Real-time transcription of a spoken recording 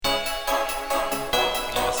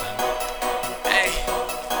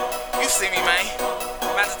see me, man.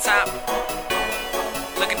 I'm at the top.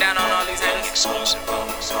 Looking down on all these haters. Exclusive.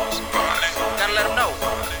 Gotta let them know.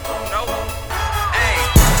 No?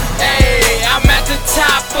 Hey, I'm at the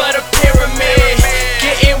top of the pyramid.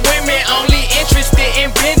 Getting women only interested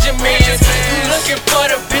in Benjamins. You looking for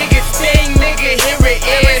the biggest thing, nigga, here it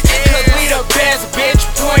is. Cause we the best, bitch,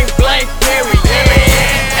 point blank, period.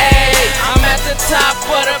 Hey, I'm at the top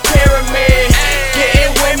of the pyramid.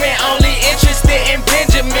 Getting women only interested in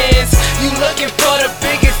Benjamins. You looking for the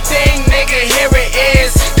biggest thing, nigga, here it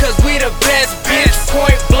is. Cause we the best, bitch,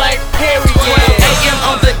 point blank, period. 12 AM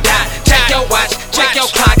on the dot, check your watch, check your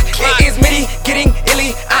clock. It is MIDI getting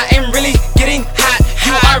illy, I am really getting hot.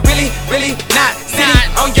 You are really, really not sitting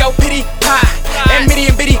on your pity pot. And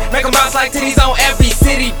MIDI and bitty make them bounce like titties on every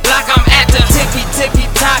city block. I'm at the tippy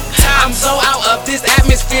top. I'm so out of this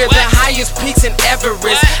atmosphere, the highest peaks in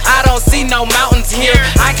Everest. I don't see no mountains here,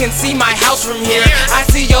 I can see my house from here. I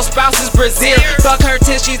see your spouse is Brazil, fuck her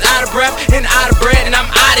till she's out of breath and out of bread, and I'm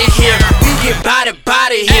out of here. We get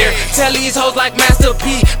body here. Tell these hoes like Master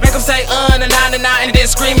P, make them say na and then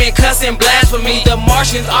screaming, cussing blasphemy. The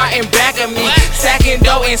Marsionz are in back of me, stacking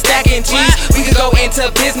dough and stacking cheese. We could go into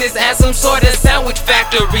business as some sort of sandwich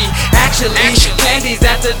factory. Actually, Planty's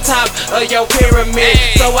at the top of your pyramid.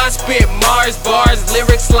 So I spit Mars bars,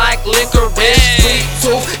 lyrics like licorice. Sweet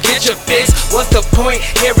tooth, get your fix. What's the point?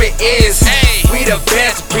 Here it is. We the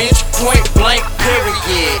best, bitch. Point blank,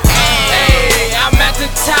 period. Hey, I'm at the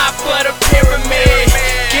top of the pyramid.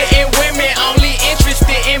 Getting women only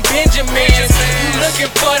interested in Benjamins. You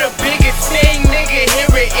looking for the biggest thing, nigga?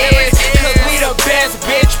 Here it is. Cause we the best,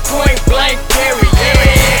 bitch. Point blank, period.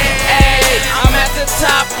 Hey, I'm at the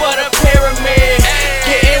top of the pyramid.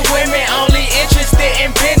 Getting women only interested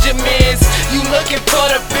in Benjamins. You looking for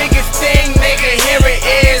the biggest thing, nigga? Here it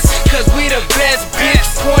is. Cause we the best, bitch.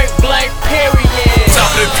 Point blank, period. Top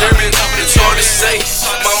of the pyramid, it's hard to say.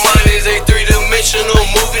 My mind is a three-dimensional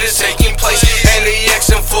movie that's taking place, and they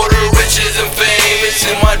asking for the riches and fame. It's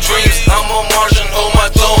in my dreams. I'm a Marsionz, hold my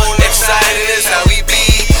throne. Excited is how we be,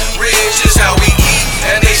 rich is how we eat,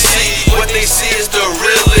 and they see what they see is the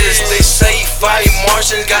realest. They say five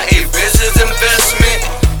Marsionz got a business investment.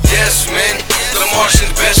 Yes, man, the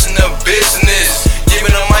Marsionz best in the business. Give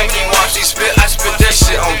me the mic and watch me spit. I spit that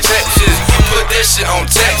shit on Texas. Put that shit on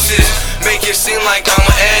Texas. Make it seem like I'm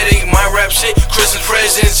an addict. My rap shit, Christmas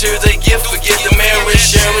presents. Here's a gift. Forget the marriage,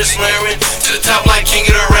 sharing, slaring. To the top like king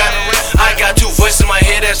of the rap. I got two voices in my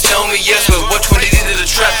head that's telling me yes, but what 20 did to the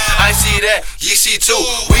trap? I see that, you see too.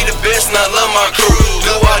 We the best and I love my crew.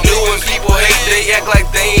 Do I do when people hate? They act like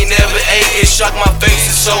they ain't never ate. It shocked my face,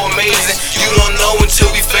 it's so amazing. You don't know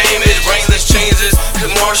until we famous. Brainless changes,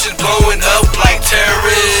 cause Marsionz blowing up like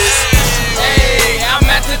terrorists. Hey, I'm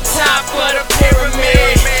at the